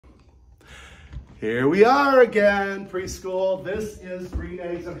Here we are again, preschool. This is Green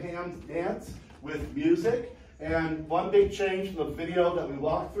Eggs and Ham's dance with music. And one big change from the video that we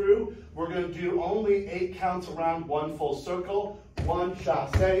walked through, we're going to do only 8 counts around one full circle. 1,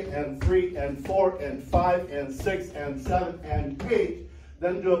 chassé, and 3, and 4, and 5, and 6, and 7, and 8.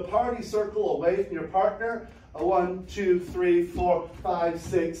 Then do a party circle away from your partner. 1, 2, 3, 4, 5,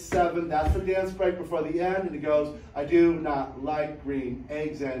 6, 7. That's the dance break before the end. And it goes, I do not like green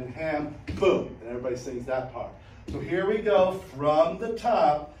eggs and ham. Boom. And everybody sings that part. So here we go from the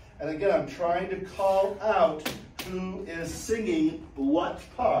top. And again, I'm trying to call out who is singing what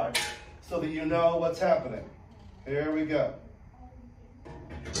part so that you know what's happening. Here we go.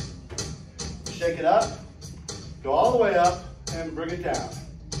 Shake it up. Go all the way up and bring it down.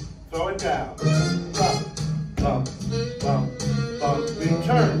 Throw it down. Bump, bump, bump, bump.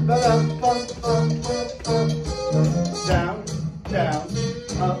 Return. Bump, bump, bump, bump, bump. Down, down,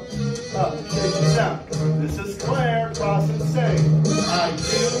 up, up. Shake it down. This is Claire. Cross and sing. I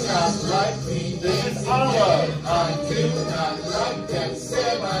do not like me. This is Olive. I do not like them.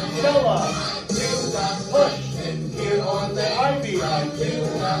 Stella. I do not push. And here on the Ivy. I do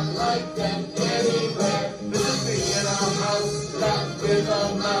not like them anywhere. This is me in our house. Not with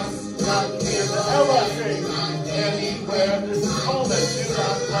a mouse. Not in the Ella sing. Anywhere. This is Coleman. Do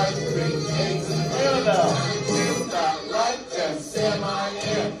not like green eggs and Annabelle. Do not like them. Sam, I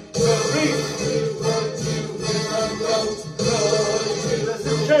am. Maurice. Would you in a goat? This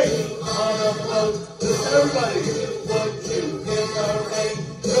is Jake on a boat. This is everybody. Would you in the rain?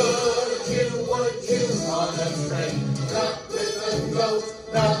 Would you on a train? Not with a goat,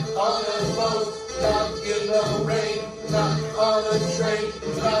 not on a boat, not in the rain, not on a train,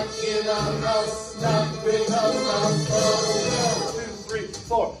 not in a house, not with a mouse. Oh, 1, 2, 3,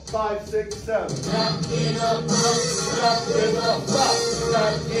 4, 5, 6, 7. Not in a house, not with a fox,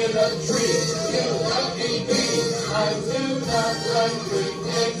 not in a tree. You lucky me. I do not like green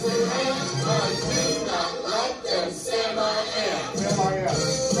eggs and ham. I do not like them. Sam, I am. Sam, I am.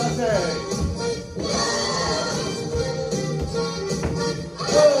 Sunday.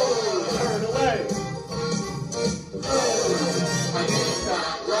 Oh, turn away. Oh, I do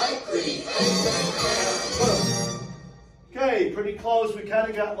not like green eggs and ham. Okay, pretty close. We kind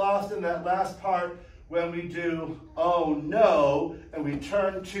of got lost in that last part when we do oh no, and we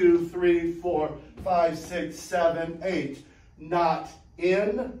turn 2, 3, 4, 5, 6, 7, 8. Not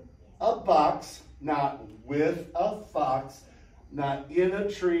in a box, not with a fox, not in a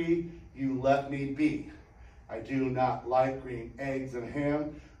tree, you let me be. I do not like green eggs and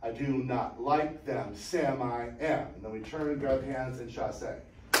ham. I do not like them. Sam, I am. And then we turn and grab hands and chassé.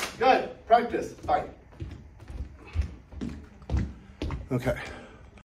 Good. Practice. Bye. Okay.